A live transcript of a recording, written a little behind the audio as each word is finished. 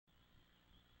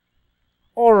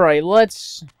Alright,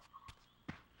 let's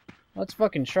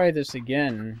fucking try this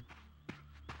again.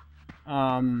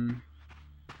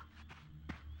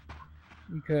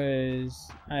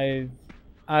 Because I've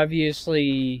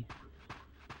obviously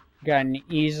gotten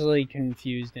easily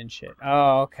confused and shit.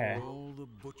 Oh, okay. For all the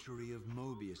butchery of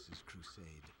Mobius's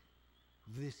crusade,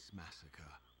 this massacre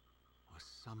was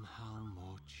somehow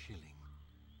more chilling.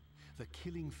 The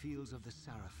killing fields of the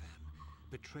Sarafan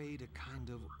betrayed a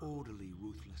kind of orderly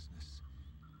ruthlessness,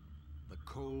 the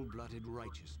cold-blooded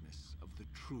righteousness of the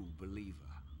true believer.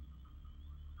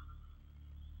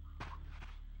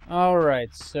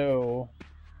 Alright, so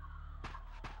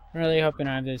really hoping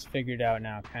I have this figured out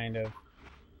now, kind of.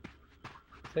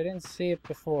 I didn't see it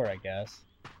before, I guess.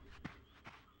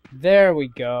 There we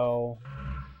go.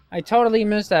 I totally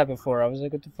missed that before. I was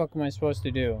like, what the fuck am I supposed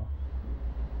to do?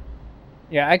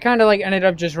 Yeah, I kind of like ended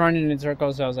up just running in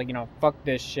circles, so I was like, you know, fuck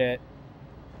this shit.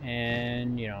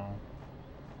 And, you know.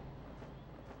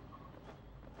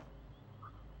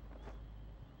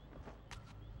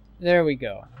 There we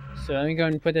go. So let me go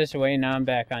and put this away, and now I'm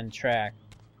back on track.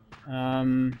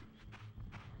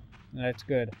 That's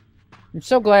good. I'm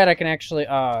so glad I can actually,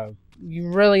 you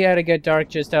really had to get dark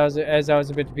just as I was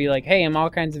about to be like, hey, I'm all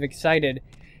kinds of excited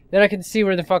that I can see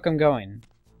where the fuck I'm going.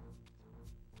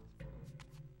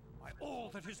 By all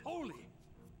that is holy!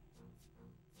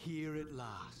 Here at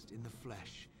last, in the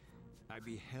flesh, I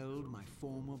beheld my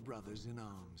former brothers in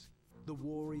arms, the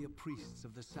warrior priests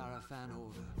of the Sarafan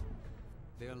Order,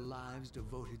 their lives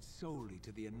devoted solely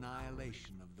to the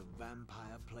annihilation of the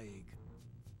vampire plague.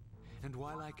 And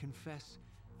while I confess,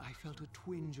 I felt a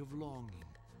twinge of longing,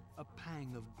 a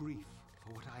pang of grief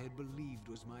for what I had believed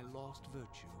was my lost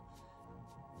virtue,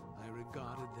 I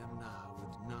regarded them now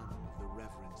with none of the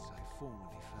reverence I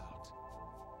formerly felt.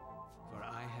 For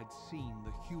I had seen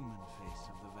the human face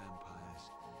of the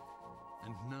vampires,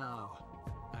 and now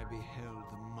I beheld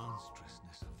the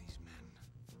monstrousness of these men.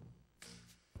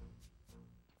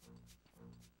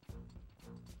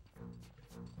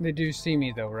 They do see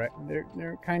me though, right?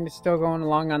 They're kind of still going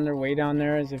along on their way down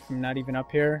there as if I'm not even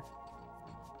up here.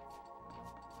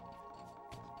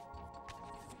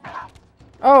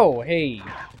 Oh, hey.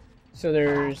 So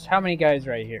there's how many guys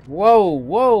right here? Whoa,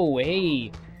 whoa,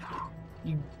 hey.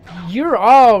 You're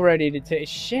all ready to take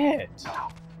shit.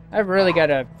 I've really got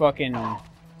to fucking...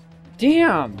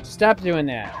 Damn, stop doing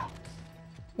that.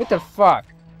 What the fuck?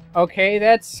 Okay,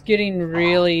 that's getting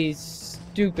really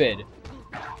stupid.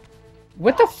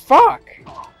 What the fuck?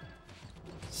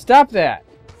 Stop that.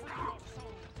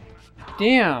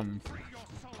 Damn.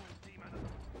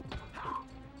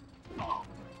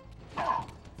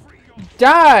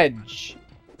 Dodge!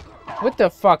 What the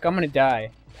fuck? I'm gonna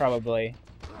die. Probably.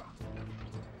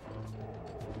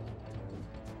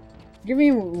 Give me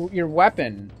your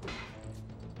weapon.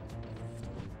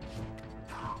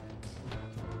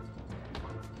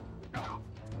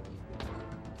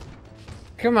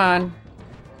 Come on.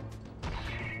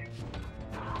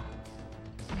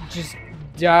 Just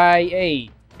die.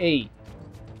 Eight.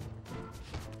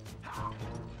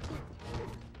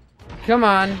 Come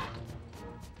on.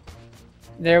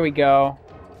 There we go.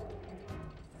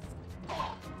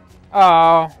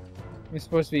 Oh, we're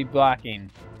supposed to be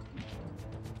blocking.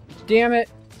 Damn it.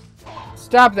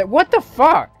 Stop that. What the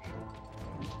fuck?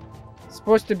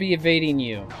 Supposed to be evading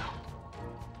you.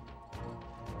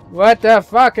 What the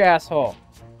fuck, asshole?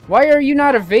 Why are you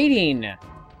not evading? You're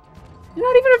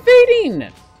not even evading!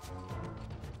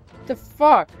 What the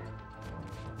fuck?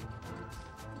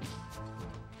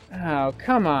 Oh,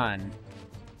 come on.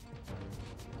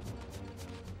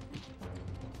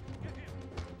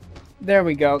 There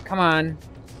we go, come on.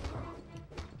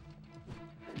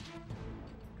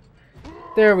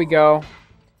 There we go.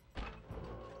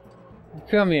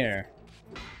 Come here.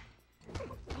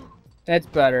 That's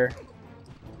better.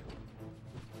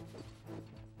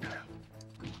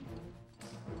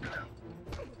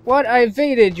 What? I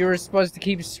evaded! You were supposed to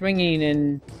keep swinging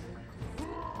and...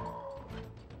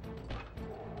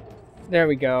 There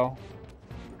we go.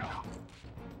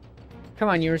 Come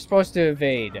on, you were supposed to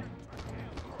evade.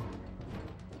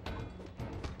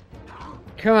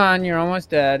 Come on, you're almost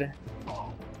dead.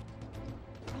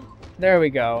 There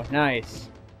we go. Nice.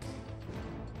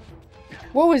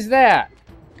 What was that?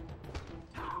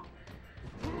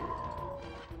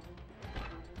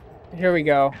 Here we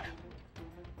go.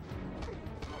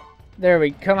 There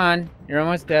we... Come on. You're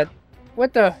almost dead.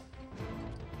 What the...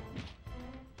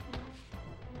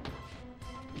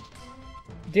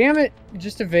 Damn it.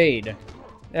 Just evade.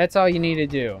 That's all you need to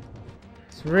do.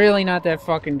 It's really not that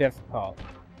fucking difficult.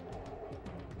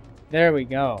 There we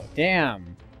go.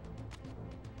 Damn.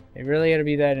 They really had to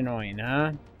be that annoying,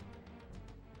 huh?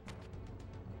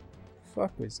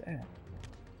 fuck was that?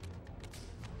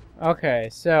 Okay,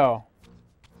 so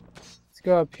let's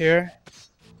go up here.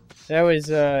 That was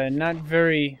not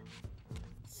very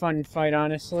fun fight,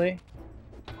 honestly.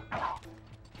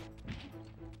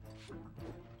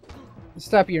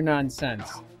 Stop your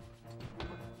nonsense.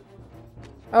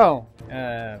 Oh,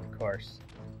 of course.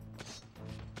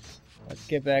 Let's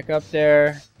get back up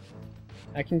there.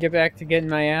 I can get back to getting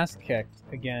my ass kicked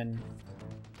again.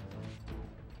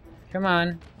 Come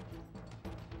on.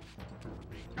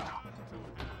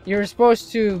 You were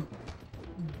supposed to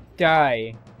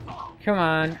die. Come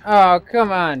on. Oh,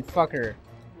 come on, fucker.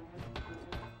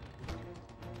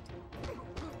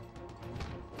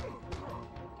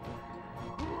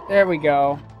 There we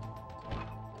go.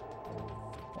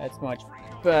 That's much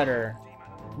better.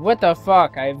 What the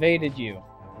fuck? I evaded you.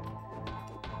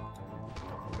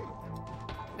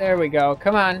 There we go.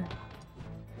 Come on.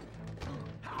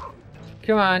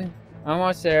 Come on.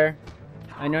 Almost there.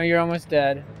 I know you're almost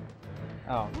dead.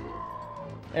 Oh.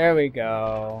 There we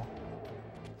go.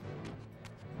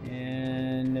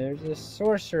 And there's a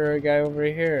sorcerer guy over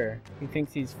here. He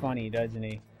thinks he's funny, doesn't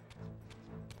he?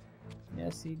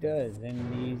 Yes, he does.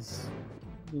 And he's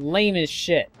lame as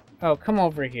shit. Oh, come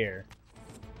over here.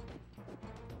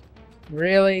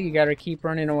 Really? You gotta keep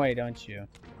running away, don't you?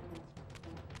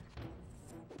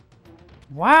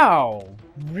 Wow!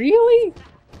 Really?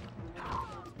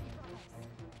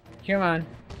 Come on.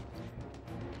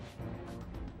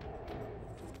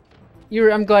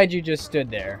 I'm glad you just stood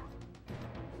there.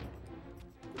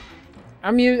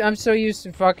 I'm so used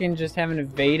to fucking just having to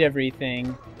evade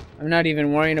everything. I'm not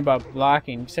even worrying about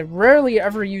blocking, because I rarely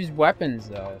ever use weapons,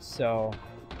 though, so...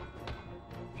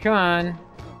 Come on.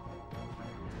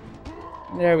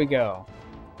 There we go.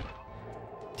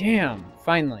 Damn,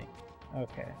 finally.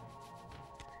 Okay.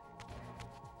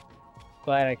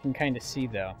 Glad I can kind of see,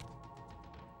 though.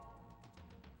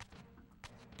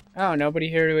 Oh, nobody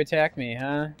here to attack me,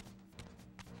 huh?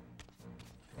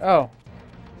 Oh.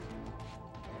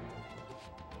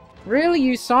 Really?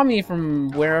 You saw me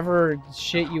from wherever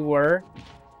shit you were?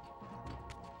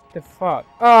 The fuck?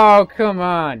 Oh, come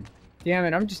on. Damn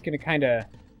it, I'm just gonna kinda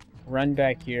run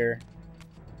back here.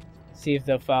 See if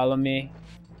they'll follow me.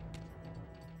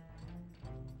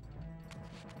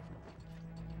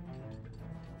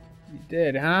 You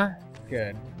did, huh?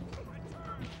 Good.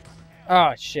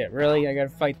 Oh, shit, really? I gotta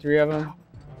fight 3 of them?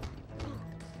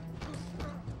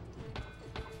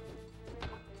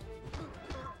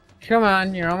 Come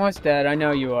on, you're almost dead. I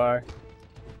know you are.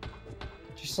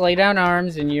 Just lay down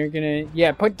arms and you're gonna...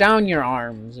 Yeah, put down your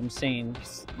arms, I'm saying.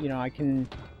 You know, I can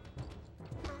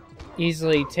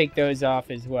easily take those off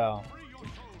as well.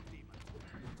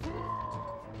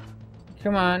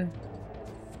 Come on.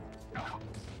 Oh,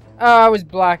 I was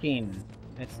blocking.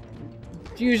 It's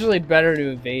usually better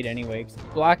to evade anyway, because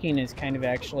blocking is kind of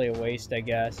actually a waste, I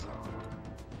guess.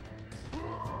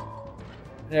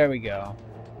 There we go.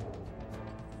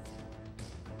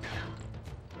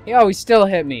 Oh, he still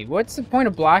hit me. What's the point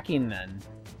of blocking then?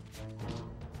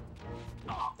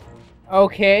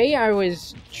 Okay, I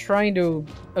was trying to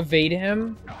evade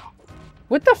him.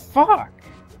 What the fuck?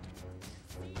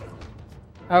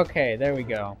 Okay, there we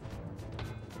go.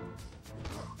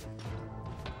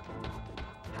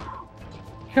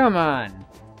 Come on.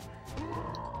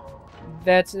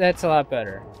 That's a lot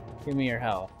better. Give me your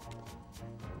health.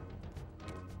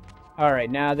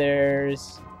 Alright, now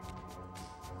there's...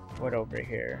 What over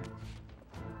here?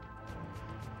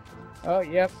 Oh,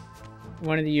 yep.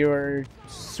 One of your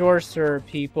sorcerer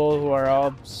people who are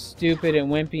all stupid and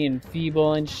wimpy and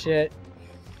feeble and shit.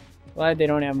 Glad they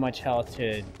don't have much health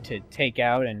to take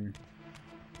out and...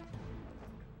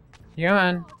 Come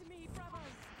on.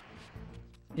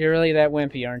 You're really that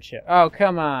wimpy, aren't you? Oh,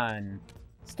 come on.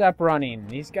 Stop running.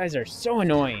 These guys are so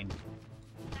annoying.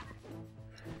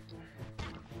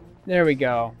 There we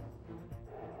go.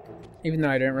 Even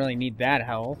though I don't really need that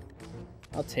health.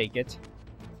 I'll take it.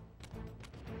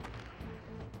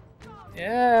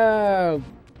 Yeah,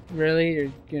 really?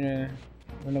 You're gonna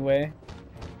run away?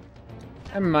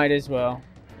 I might as well.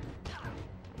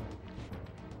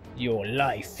 Your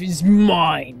life is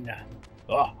mine!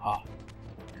 Aha!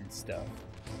 And stuff.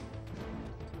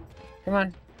 Come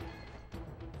on.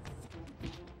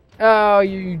 Oh,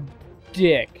 you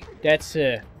dick. That's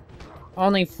a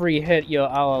only free hit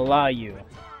I'll allow you.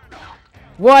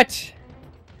 What?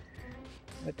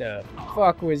 What the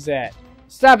fuck was that?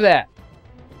 Stop that!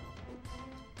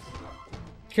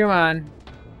 Come on.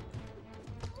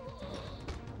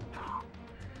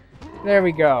 There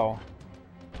we go.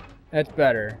 That's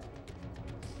better.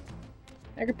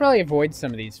 I could probably avoid some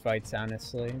of these fights,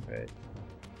 honestly, but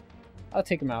I'll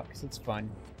take them out because it's fun.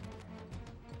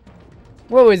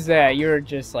 What was that? You were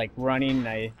just like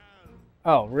running.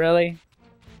 Oh, really?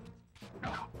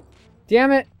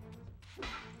 Damn it!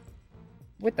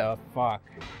 What the fuck?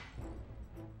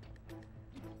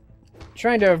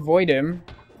 Trying to avoid him.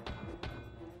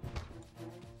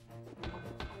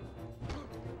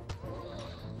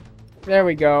 There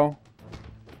we go.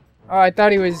 Oh, I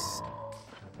thought he was...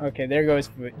 Okay, there goes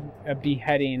a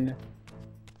beheading.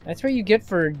 That's what you get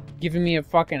for giving me a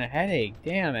fucking headache.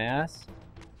 Damn, ass.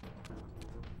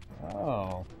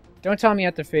 Oh. Don't tell me I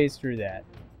have to phase through that.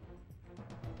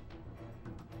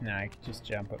 No, I could just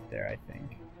jump up there, I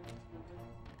think.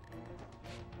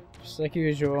 Just like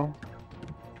usual.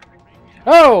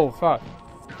 Oh, fuck.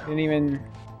 I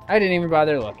didn't even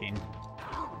bother looking.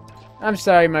 I'm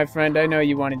sorry, my friend. I know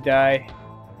you want to die.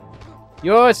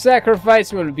 Your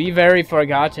sacrifice will be very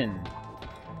forgotten.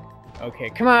 Okay,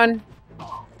 come on.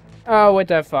 Oh, what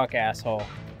the fuck, asshole.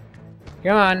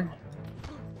 Come on.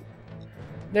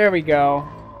 There we go.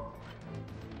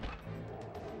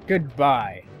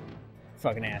 Goodbye,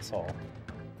 fucking asshole.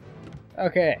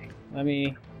 Okay, let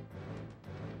me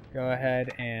go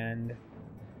ahead and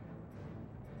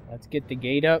let's get the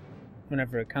gate up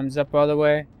whenever it comes up all the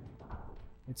way.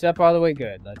 It's up all the way,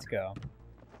 good. Let's go.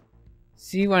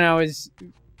 See, when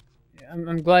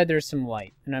I'm glad there's some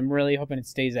light, and I'm really hoping it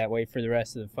stays that way for the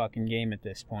rest of the fucking game at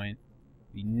this point.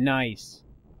 Be nice.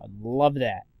 I'd love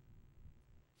that.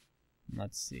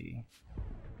 Let's see.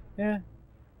 Yeah.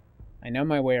 I know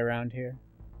my way around here.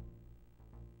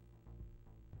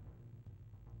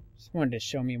 Just wanted to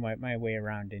show me my way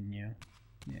around, didn't you?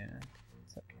 Yeah.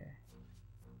 It's okay.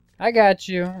 I got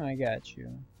you. I got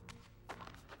you.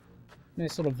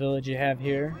 Nice little village you have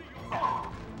here.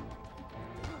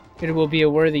 It will be a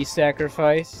worthy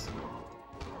sacrifice.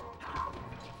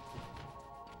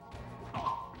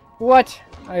 What?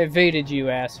 I evaded you,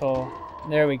 asshole.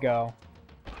 There we go.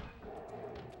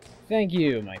 Thank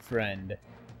you, my friend.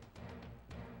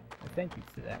 Thank you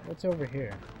for that. What's over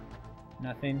here?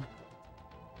 Nothing.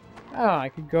 Oh, I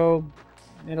could go...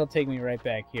 It'll take me right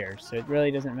back here, so it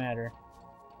really doesn't matter.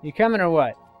 You coming or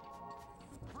what?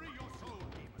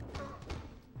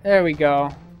 There we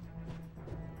go.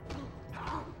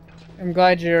 I'm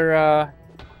glad you're,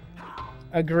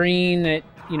 agreeing that,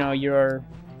 you know, you're...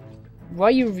 Why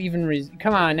you even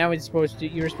come on, now it's supposed to...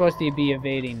 You're supposed to be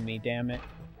evading me, damn it.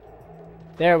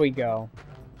 There we go.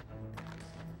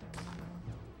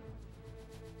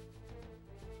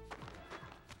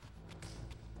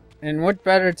 And what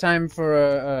better time for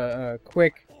a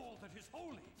quick...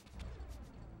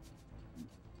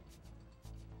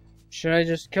 Should I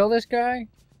just kill this guy?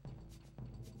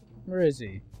 Where is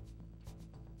he?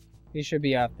 He should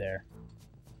be out there.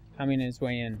 Coming his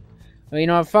way in. Well, you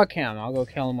know what? Fuck him. I'll go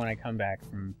kill him when I come back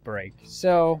from break.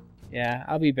 So, yeah,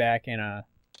 I'll be back in a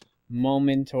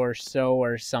moment or so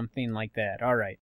or something like that. Alright.